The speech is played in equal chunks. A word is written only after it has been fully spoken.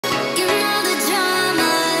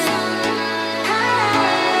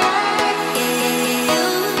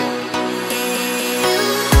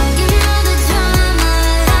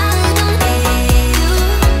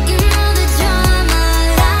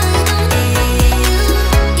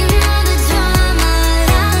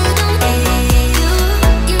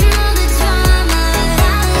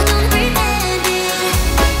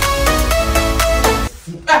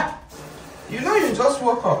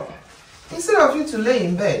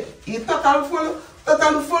here. You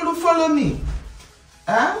follow me.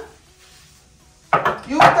 Huh?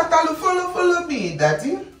 You follow me,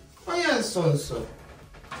 Daddy. Oh yeah, so.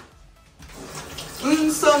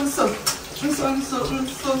 You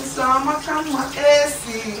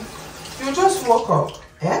just woke up,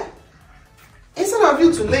 eh? Instead of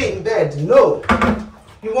you to lay in bed, no.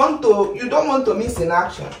 You don't want to miss in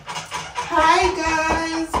action. Hi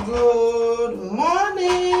guys, good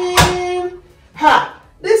morning.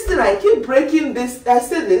 This thing I keep breaking this. I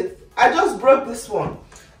said it. I just broke this one.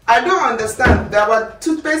 I don't understand. There was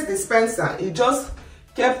toothpaste dispenser. It just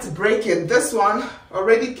kept breaking. This one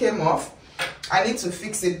already came off. I need to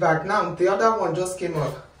fix it back. Now the other one just came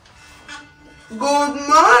off. Good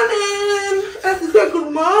morning.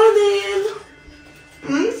 Good morning.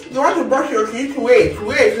 You want to brush your teeth? Wait.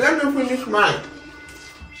 Let me finish mine.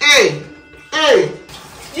 Hey.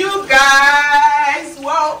 You guys,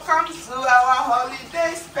 welcome to our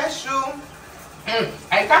holiday special.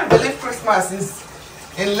 I can't believe Christmas is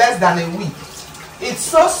in less than a week. It's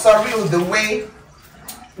so surreal the way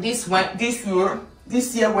this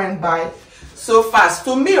year went by so fast.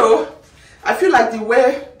 To me, I feel like the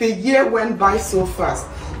way the year went by so fast.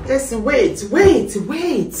 Let's wait,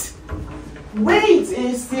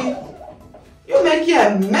 AC. You're making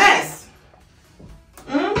a mess.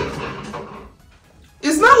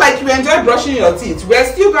 It's not like you enjoy brushing your teeth. We're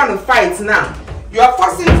still gonna fight now. You are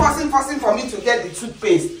forcing for me to get the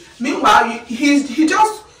toothpaste. Meanwhile, he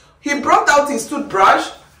brought out his toothbrush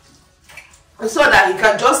so that he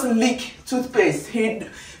can just lick toothpaste.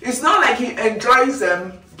 It's not like he enjoys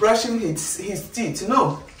brushing his teeth.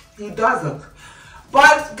 No, he doesn't.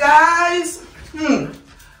 But guys,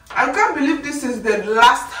 I can't believe this is the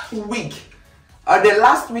last week or the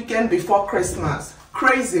last weekend before Christmas.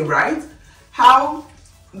 Crazy, right? How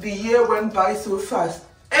the year went by so fast.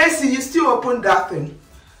 AC, you still open that thing.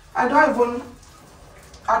 I don't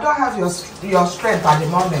have your strength at the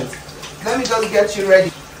moment. Let me just get you ready.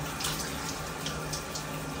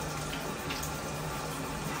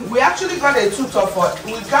 We actually got a tutor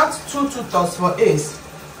we got 2 tutors for Ace.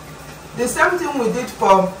 The same thing we did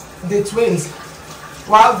for the twins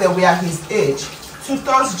while they were his age.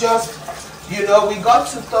 Tutors just, we got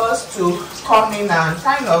tutors to come in and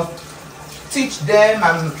kind of teach them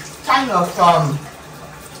and kind of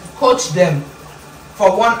coach them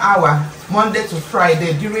for 1 hour, Monday to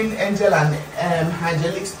Friday during Angel and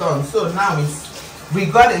Angelic's turn. So now we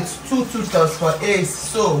got 2 tutors for Ace.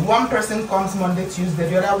 So one person comes Monday, Tuesday,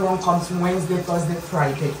 the other one comes Wednesday, Thursday,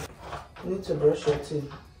 Friday. You need to brush your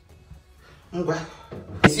teeth. You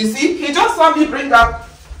see, he just saw me bring out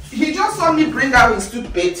his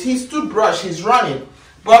toothpaste, his toothbrush. He's running,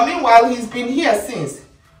 but meanwhile he's been here since,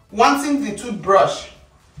 wanting the toothbrush,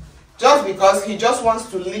 just because he just wants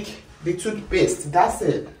to lick the toothpaste. That's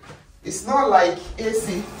it. It's not like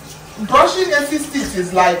AC. Brushing AC's teeth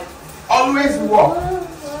is like always work.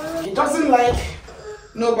 He doesn't like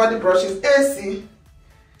nobody brushes. AC,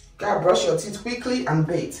 gotta brush your teeth quickly and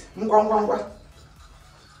bathe.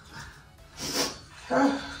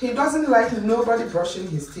 He doesn't like nobody brushing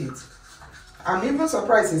his teeth. I'm even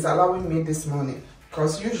surprised he's allowing me this morning,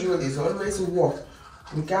 because usually it's always work.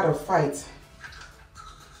 We gotta fight.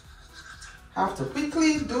 Have to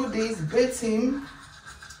quickly do this, bathe him,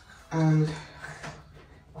 and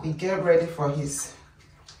we get ready for his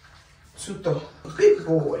tutor. Big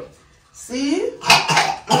boy. See?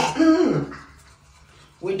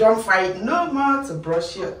 We don't fight no more to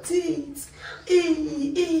brush your teeth.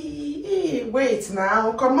 Wait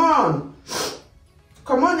now, come on.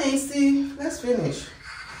 Come on, AC. Let's finish.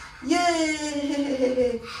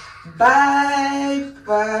 Yay! Bye.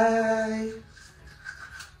 Bye.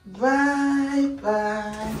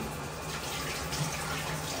 Bye.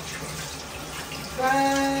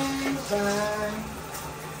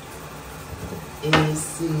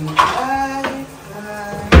 AC, bye.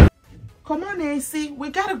 Come on, AC. We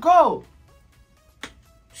gotta go.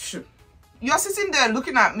 Shoot. You're sitting there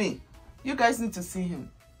looking at me. You guys need to see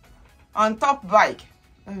him. On top bike.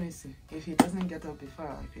 Let me see if he doesn't get up before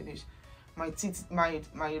I finish. My teeth, my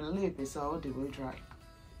lip is all the way dry.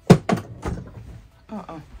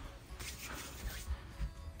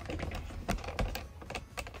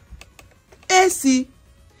 AC,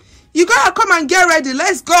 you gotta come and get ready.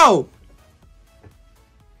 Let's go.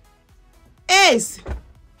 Ace.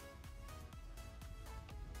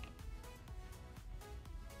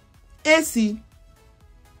 AC.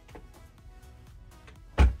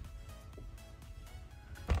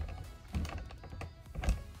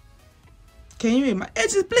 Can you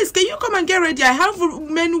imagine? Please, can you come and get ready? I have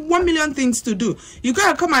 1 million things to do. You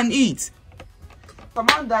gotta come and eat. Come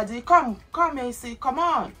on, Daddy. Come, AC. Come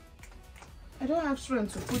on. I don't have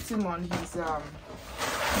strength to put him on his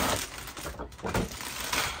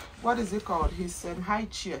what is it called? His high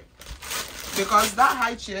chair, because that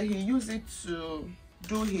high chair he used it to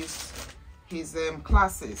do his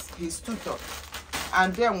classes, his tutor.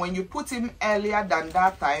 And then when you put him earlier than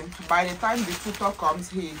that time, by the time the tutor comes,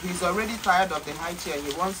 he's already tired of the high chair.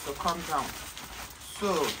 He wants to come down.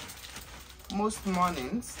 So most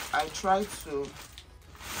mornings I try to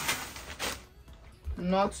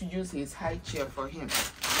not use his high chair for him,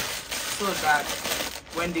 so that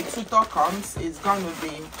when the tutor comes, it's going to be,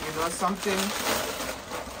 you know, something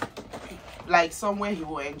like somewhere he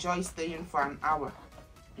will enjoy staying for an hour,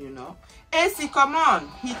 you know. AC, come on.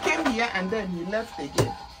 He came here and then he left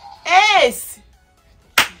again. Ace!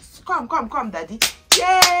 Come, Daddy.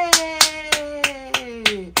 Yay!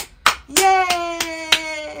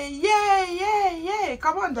 Yay!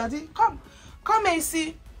 Come on, Daddy. Come,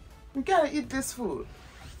 AC. We gotta eat this food.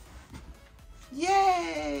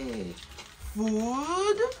 Yay!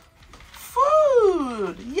 Food!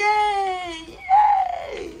 Yay!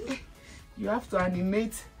 You have to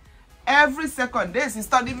animate every second. This is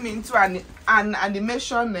turning me into an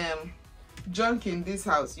animation junk in this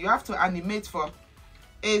house. You have to animate for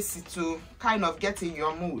AC to kind of get in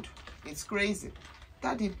your mood. It's crazy.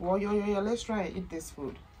 Daddy boy, let's try and eat this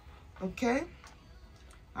food. Okay?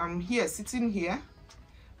 I'm here, sitting here.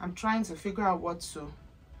 I'm trying to figure out what to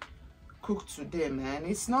cook today, man.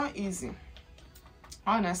 It's not easy.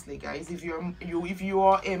 Honestly, guys, if you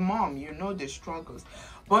are a mom, you know the struggles.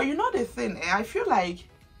 But you know the thing, I feel like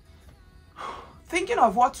thinking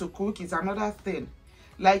of what to cook is another thing.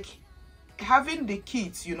 Like having the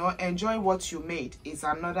kids, you know, enjoy what you made is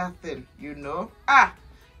another thing, you know. I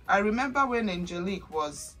remember when Angelique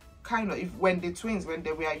was when the twins, when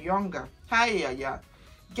they were younger.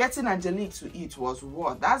 Getting Angelique to eat was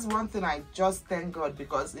what? That's one thing I just thank God,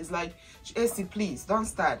 because it's like, AC, please don't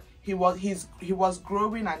start. He was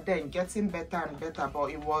growing and then getting better and better, but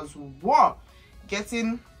it was what?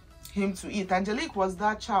 Getting him to eat. Angelique was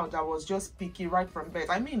that child that was just picky right from birth.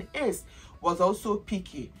 I mean, Ace was also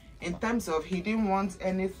picky in terms of he didn't want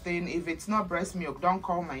anything. If it's not breast milk, don't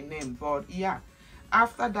call my name. But yeah,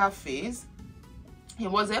 after that phase, he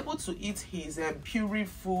was able to eat his puree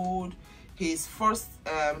food, his first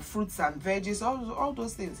fruits and veggies, all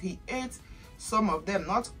those things. He ate some of them,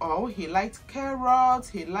 not all. He liked carrots,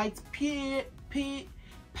 he liked pears,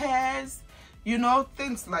 you know,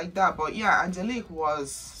 things like that. But yeah, Angelique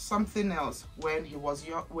was something else when she was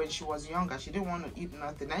younger. She didn't want to eat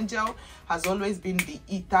nothing. Angel has always been the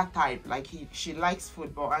eater type, like she likes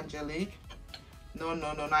food. But Angelique, no.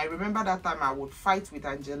 I remember that time I would fight with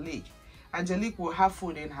Angelique. Angelique will have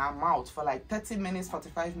food in her mouth for like 30 minutes,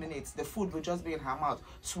 45 minutes. The food will just be in her mouth.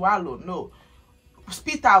 Swallow, no.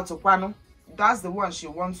 Spit out, Okwano. That's the one she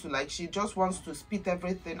wants to, like, she just wants to spit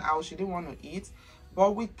everything out. She didn't want to eat.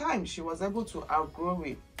 But with time, she was able to outgrow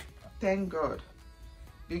it. Thank God.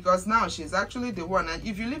 Because now she's actually the one. And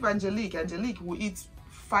if you leave Angelique will eat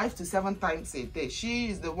 5 to 7 times a day. She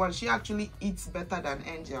is the one. She actually eats better than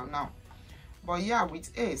Angel now. But yeah,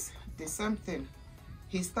 with Ace, the same thing.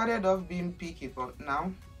 He started off being picky, but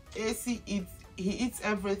now AC eats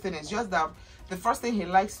everything. It's just that the first thing he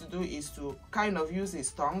likes to do is to kind of use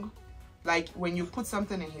his tongue. Like when you put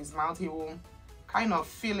something in his mouth, he will kind of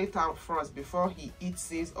feel it out first before he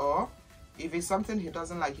eats it, or if it's something he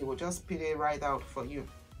doesn't like, he will just spit it right out for you.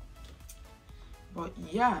 But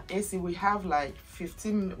yeah, AC, we have like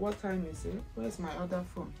 15, what time is it? Where's my other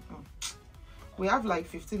phone? Oh. We have like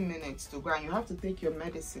 15 minutes to go, and you have to take your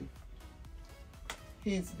medicine.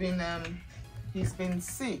 He's been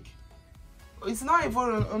sick. It's not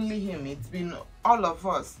even only him, it's been all of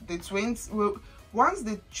us. The twins once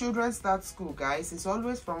the children start school, guys, it's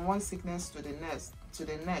always from one sickness to the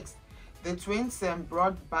next. The twins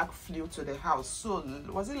brought back flu to the house. So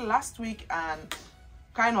was it last week and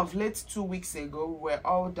kind of late 2 weeks ago, we were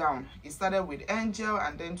all down. It started with Angel,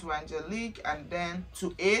 and then to Angelique, and then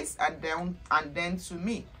to Ace, and then to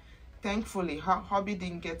me. Thankfully, Hobby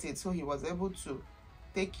didn't get it, so he was able to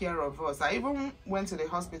take care of us. I even went to the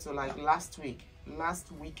hospital like last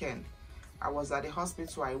weekend. I was at the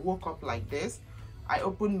hospital. I woke up like this. I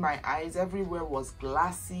opened my eyes. Everywhere was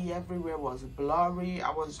glassy. Everywhere was blurry.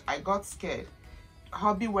 I got scared.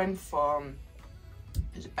 Hobby went for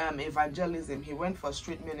evangelism. He went for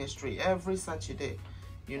street ministry every Saturday.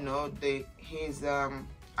 You know, he's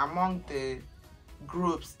among the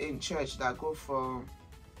groups in church that go for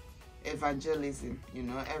evangelism, you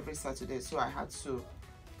know, every Saturday. So I had to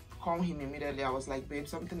call him immediately. I was like, babe,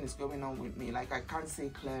 something is going on with me. Like, I can't see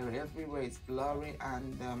clearly. Everywhere is blurry,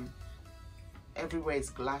 and everywhere is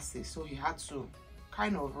glassy, so he had to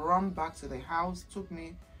kind of run back to the house. Took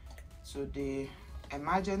me to the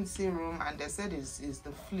emergency room, and they said it's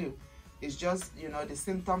the flu. It's just, you know, the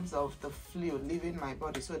symptoms of the flu leaving my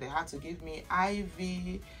body. So they had to give me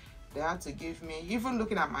IV. They had to give me, even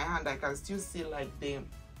looking at my hand, I can still see like the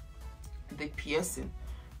piercing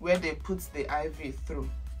where they put the IV through.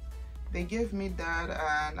 They gave me that,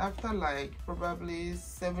 and after like probably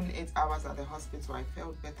 7-8 hours at the hospital, I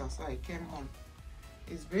felt better, so I came home.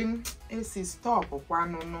 It's been, AC, stop,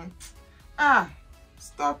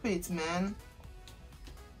 stop it, man.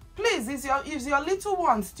 Please, is your little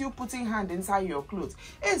one still putting hand inside your clothes?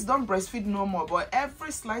 Ace don't breastfeed no more, but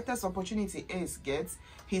every slightest opportunity Ace gets,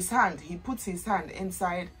 he puts his hand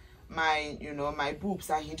inside my, you know, my boobs,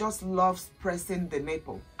 and he just loves pressing the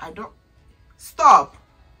nipple. I don't, stop.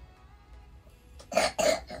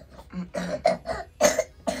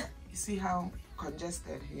 You see how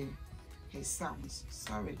congested he sounds.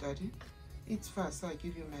 Sorry, Daddy. Eat fast so I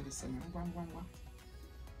give you medicine.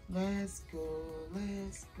 Let's go,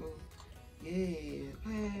 let's go. Yeah,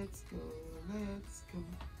 let's go, let's go.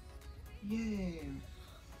 Yeah.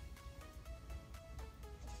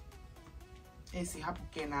 Esi hapu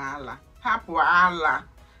kena ala. Hapu ala.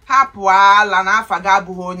 Hapu ala na afaga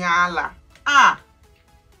abughi onye ala. Ah.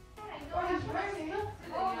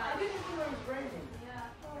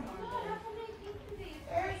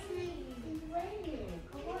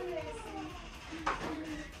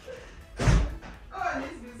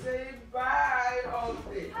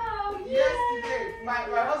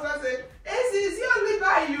 My husband said, Ace, is your only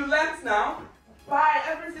bye you learnt now? Bye,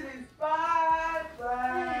 everything is bye,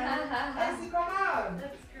 bye. Ace, come on.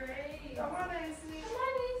 That's great. Come on, Ace. Come on, Ace.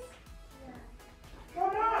 Yeah.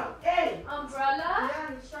 Come on. Hey. Umbrella?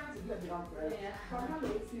 Yeah, he's trying to get the umbrella. Yeah. Come on,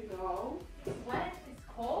 Ace, no. It's wet? It's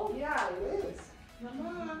cold? Yeah, it is. Come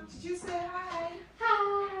on. Did you say hi? Hi.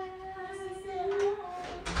 Did you say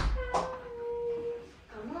hi?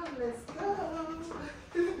 Come on, let's go.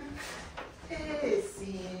 Hey,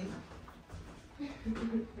 see.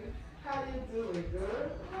 How you doing, girl?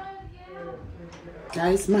 Yeah.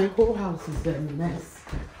 Guys, my whole house is a mess.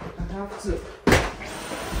 I have to.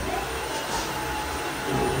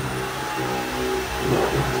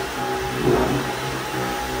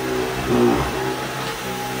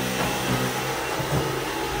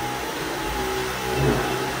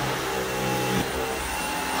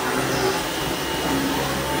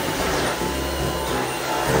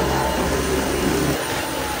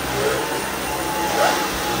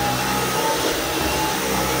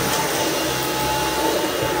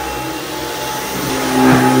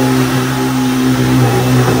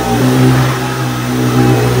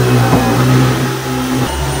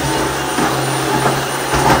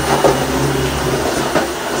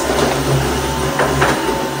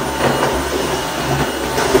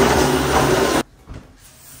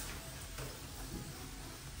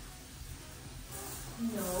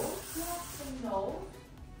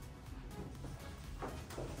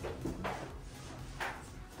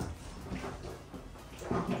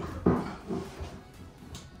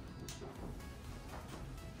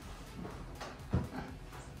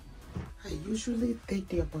 Usually take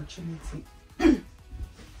the opportunity.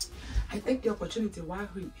 I take the opportunity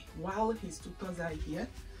while his tutors are here.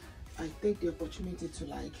 I take the opportunity to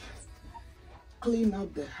like clean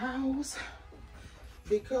up the house,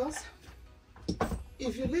 because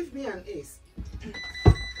if you leave me and Ace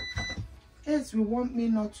will want me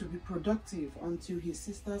not to be productive until his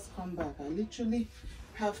sisters come back. I literally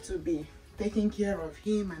have to be taking care of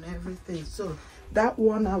him and everything. So that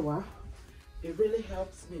 1 hour, it really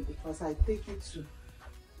helps me, because I take it to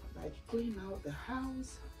like clean out the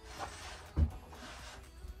house,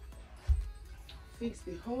 fix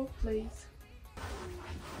the whole place.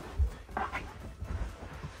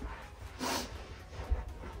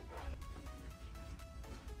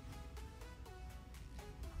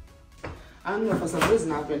 I don't know, for some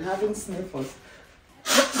reason I've been having sniffles.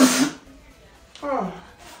 Oh.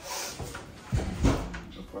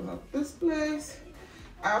 Open up this place.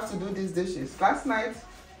 I have to do these dishes. Last night,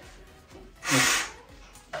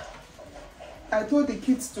 I told the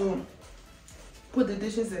kids to put the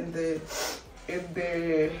dishes in the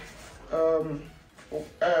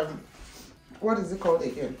what is it called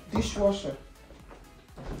again? Dishwasher.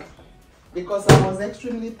 Because I was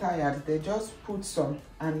extremely tired. They just put some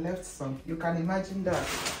and left some. You can imagine that.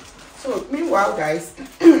 So meanwhile, guys,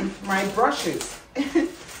 my brushes.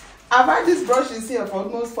 I've had these brushes here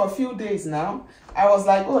for a few days now. I was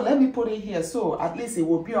like, oh, let me put it here so at least it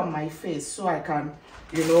will be on my face so I can,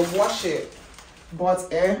 you know, wash it.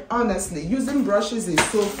 But honestly, using brushes is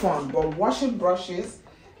so fun, but washing brushes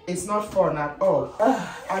It's not fun at all.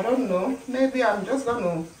 I don't know. Maybe I'm just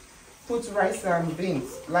gonna put rice and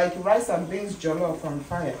beans, like rice and beans jollof on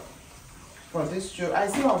fire for this show. I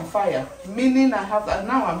see on fire, meaning I have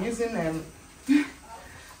now I'm using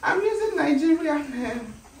I'm using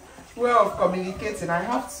Nigerian way of communicating. I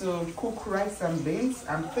have to cook rice and beans,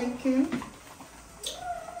 I'm thinking,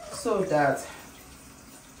 so that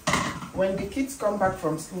when the kids come back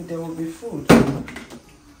from school, there will be food.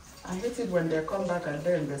 I hate it when they come back and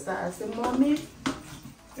then they start asking, Mommy,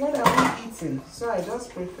 what are we eating? So I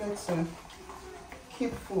just prefer to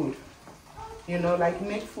keep food, you know, like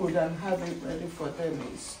make food and have it ready for them.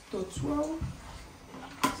 It's to 12,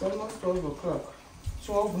 it's almost 12 o'clock,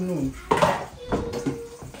 12 noon.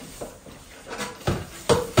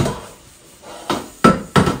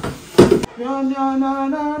 No, no, no,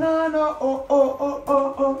 no, no, no, oh, oh, oh,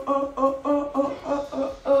 oh, oh, oh, oh, oh, oh, oh,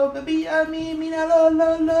 oh, oh, baby, I mean, la, la,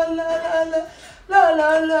 la, la, la, la,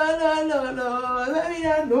 la, la, la, la, la, baby,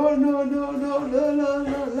 I no, no, no, no, la, la,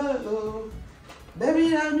 la, la, la,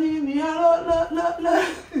 baby, I mean, la, la, la, la.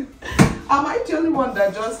 Am I the only one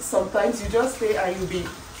that just sometimes you just stay and you be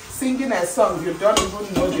singing a song, you don't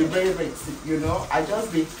even know the lyrics, you know? I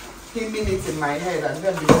just be hymning it in my head, and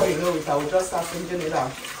then before you know it, I will just start singing it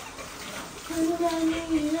out. Baby,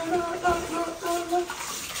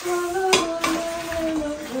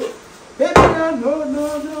 no, no,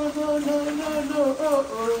 no, no, no, no, no, oh,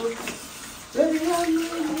 oh. Baby, no, no,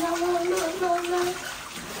 no, no,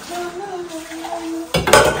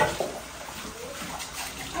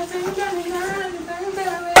 I think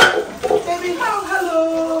baby, how hello.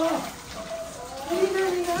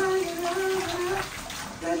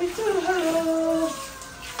 Baby, too hello.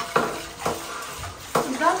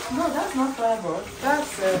 No, that's not fiber.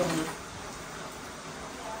 That's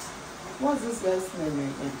what's this guy's name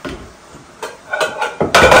again?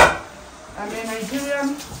 I'm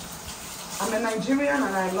a Nigerian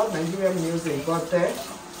and I love Nigerian music, but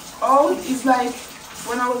it's like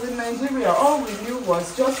when I was in Nigeria, all we knew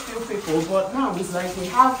was just few people, but now it's like we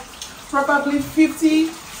have probably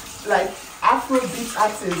 50 like Afrobeat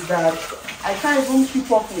artists that I can't even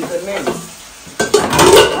keep up with the names.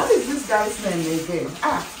 What is this guy's name again?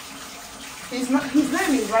 His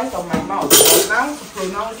name is right on my mouth, but now to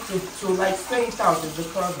pronounce to like say it out is the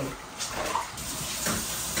problem.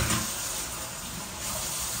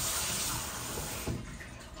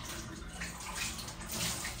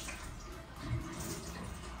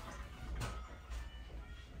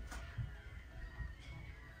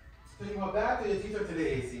 So you were bad to your teacher today,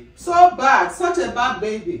 AC? So bad, such a bad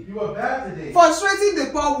baby. You were bad today. Frustrating the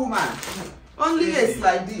poor woman. Only it's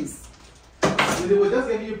like this. They were just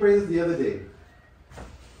giving you praises the other day.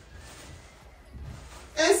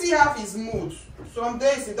 AC have his mood. Some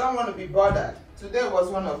days he don't want to be bothered. Today was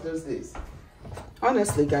one of those days.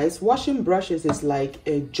 Honestly, guys, washing brushes is like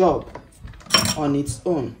a job on its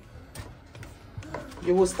own.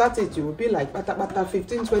 You will start it, you will be like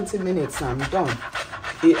 15-20 minutes and I'm done.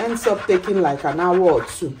 It ends up taking like an hour or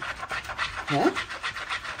two. Yeah?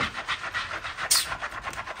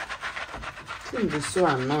 It is so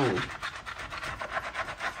annoying.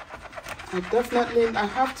 I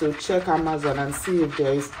have to check Amazon and see if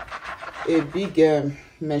there is a big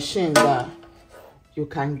machine that you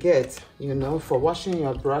can get, you know, for washing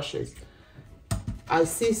your brushes. I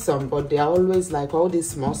see some, but they are always like all these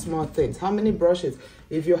small things. How many brushes?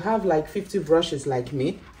 If you have like 50 brushes like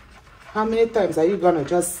me, how many times are you gonna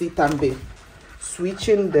just sit and be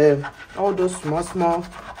switching all those small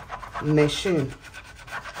machine,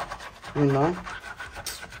 you know?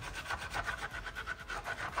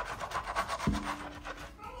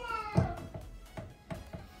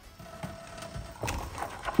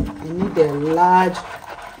 I need a large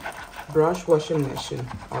brush washing machine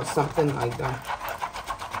or something like that.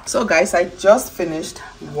 So guys, I just finished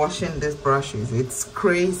washing these brushes. It's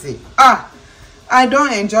crazy. I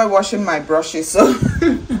don't enjoy washing my brushes, so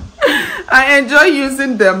I enjoy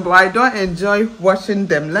using them, but I don't enjoy washing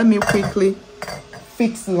them. Let me quickly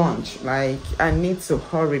fix lunch. Like, I need to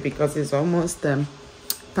hurry because it's almost time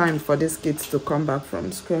for these kids to come back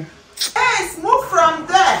from school. Yes, move from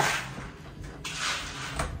there.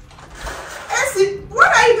 Essie,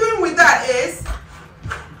 what are you doing with that, Ace?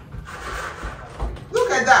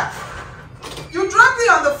 Look at that. You dropped it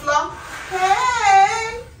on the floor.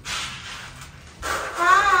 Hey.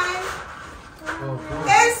 Hi.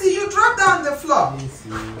 Essie, you dropped it on the floor.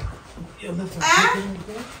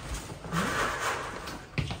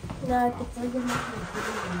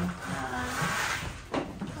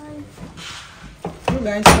 You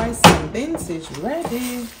guys, my some beans is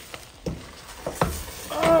ready.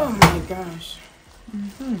 Oh my gosh.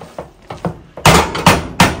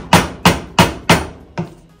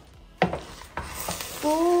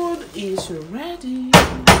 is ready.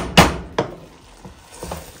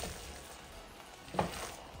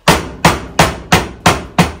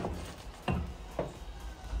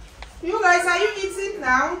 You guys, are you eating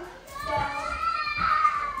now?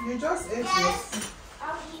 You just ate yours.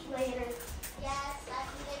 I'll eat later. Yes, I'll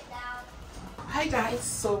eat it now. Hi guys,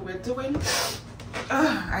 so we're doing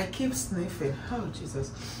I keep sniffing. Oh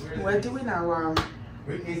Jesus. We're doing our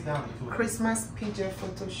Christmas PJ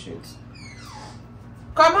photo shoot.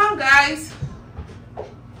 Come on guys.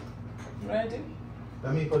 Ready?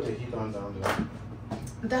 Let me put the heat on down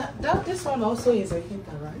there. This one also is a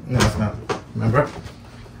heater, right? No, it's not. Remember?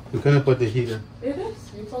 You couldn't put the heater. It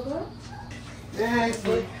is? You forgot? Yes.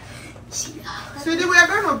 Sweetie, we are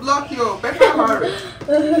going to block you. Better hurry.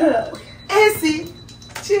 AC.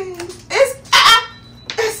 Cheese.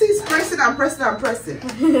 AC is pressing and pressing and pressing.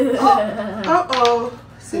 Uh-oh.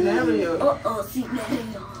 Scenario. Uh-oh,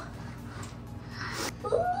 scenario.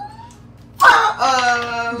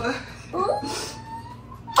 Uh-oh.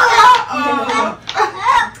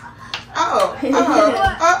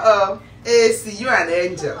 Uh-oh. AC, you are an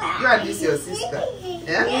angel. You and this your sister.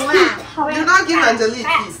 Yeah? Do not give Angelique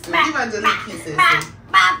kiss. Give Angelique kiss. AC.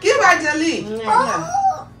 Give Angelique. Yeah.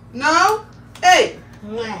 No? Hey.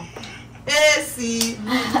 AC.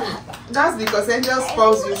 That's because angel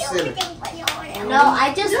spoils you silly. No,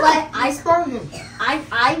 I just like I spoil him.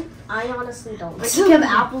 I honestly don't. Like you give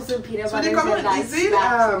apples and peanut butter. Is it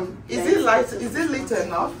light? Is it lit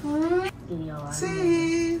enough?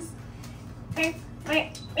 Cheese.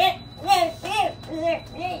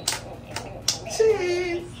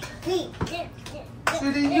 Cheese.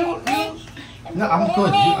 Sweetie, you. No, I'm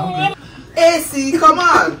good. I'm good. AC, come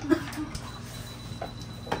on.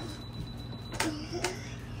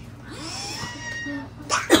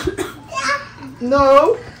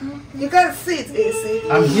 No, you can't sit, AC.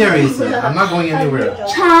 I'm here, AC. I'm not going anywhere.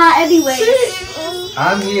 Anyway.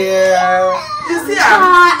 I'm here. You see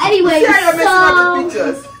how? Anyway, See how you're messing up the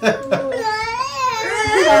pictures.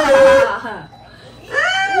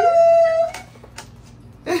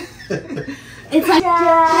 It's like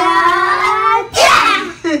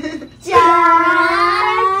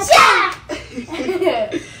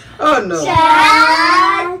Oh no.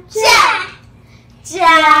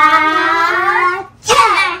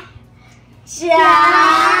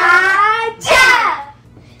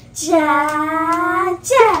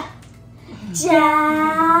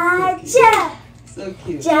 So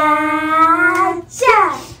cute.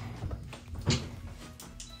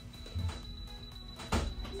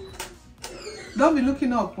 Don't be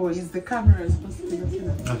looking up, or is the camera supposed to be looking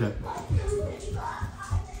up? Okay.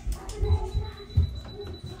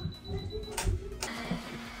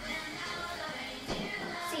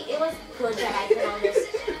 See, it was good that I put on this.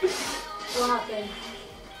 What happened?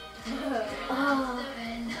 Oh.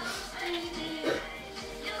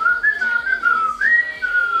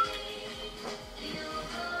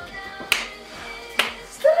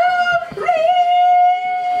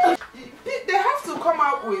 They have to come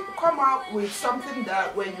out with something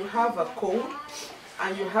that when you have a cold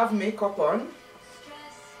and you have makeup on,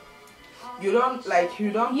 you don't put have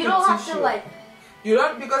tissue. to like. You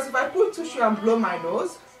don't, because if I put tissue and blow my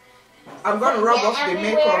nose, I'm gonna rub off the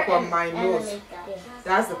makeup on my nose.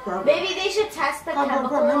 That's the problem. Maybe they should test the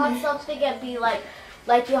chemical on something and be like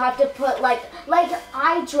you have to put like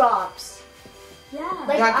eye drops. Yeah.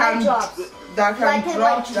 Like eye drops. That can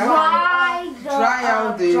drop dry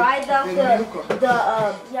out the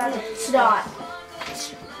snot.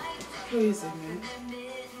 Crazy, man.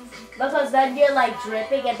 Because then you're like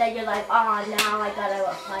dripping and then you're like, oh, now I gotta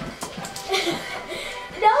apply.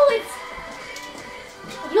 No, it's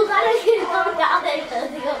you gotta get them down there.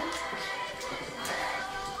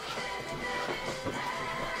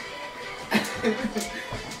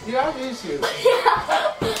 You have issues.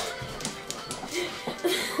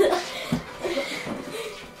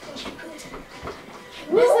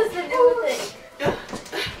 This is the new thing.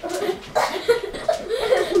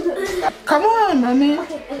 Come on, mommy.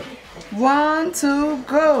 1, 2,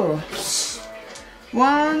 go.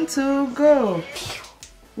 1, 2, go.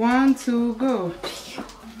 1, 2, go.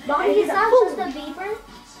 Mommy, is that just a beeper?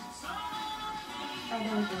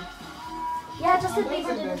 Yeah, just a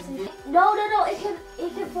beeper. No.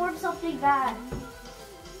 It can form something bad.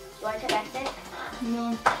 Do I connect it?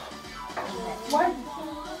 No. What?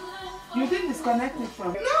 You didn't disconnect it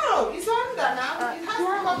from. No, it's on there now. It has to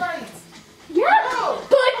cover it. Yeah. No.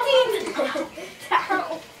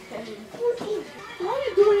 What are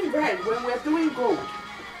you doing red when we're doing gold?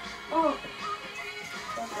 Oh.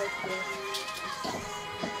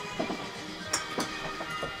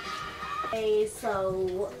 Okay,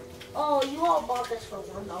 so Oh, you all bought this for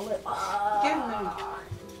 $1. Give me.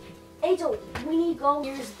 Angel, we need to go.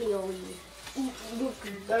 Here's the only.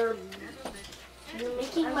 You're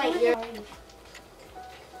making my ear.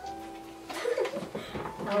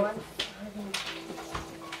 Oh, I'm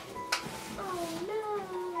oh no!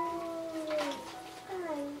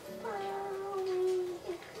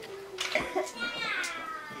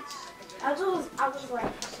 I was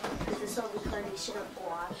like, is this all because you should have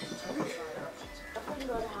watched? I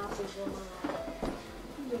forgot what happens when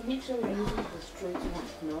make sure you're using the straight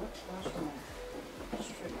one. No? That's wrong.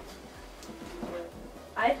 Straight.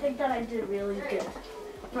 I think that I did really good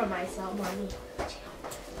for myself, Mommy.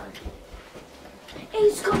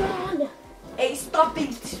 Ace, come on! Ace, stop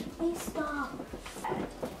it! Ace, stop!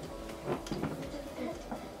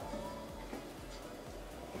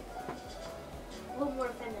 One more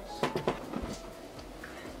finish.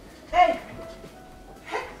 Hey!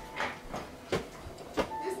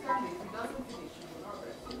 This guy, if he doesn't finish, he will not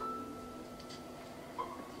rest.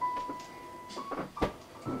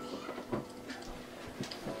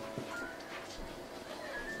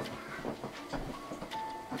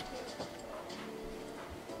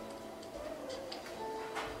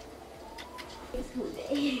 Ace,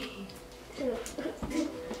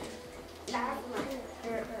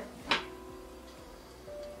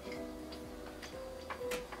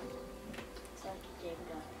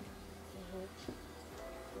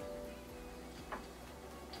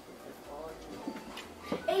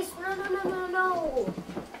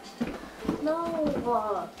 no.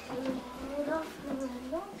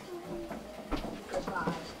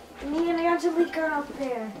 Goodbye. Me and Angelica are up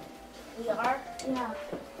there. We are? Yeah.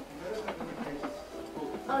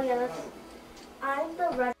 Oh yeah, that's. I'm the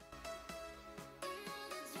red.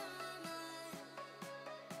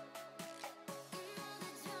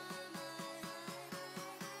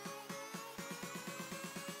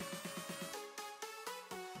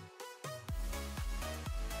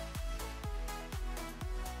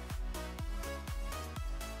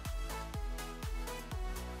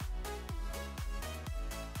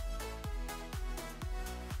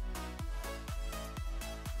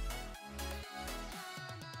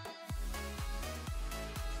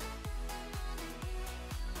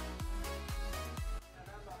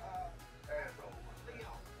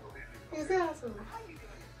 He's awesome.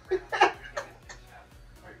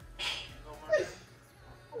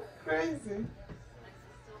 Crazy.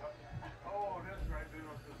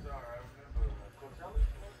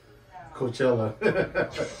 Coachella.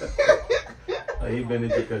 Oh, he been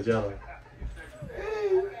into Coachella.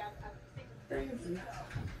 Crazy.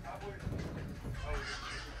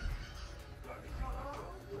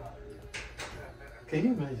 Can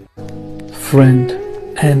you imagine? Friend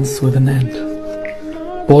ends with an end.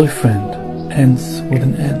 Boyfriend ends with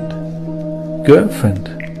an end. Girlfriend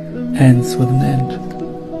ends with an end.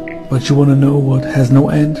 But you wanna know what has no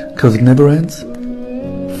end, cause it never ends?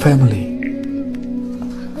 Family.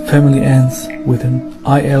 Family ends with an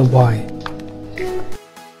ILY.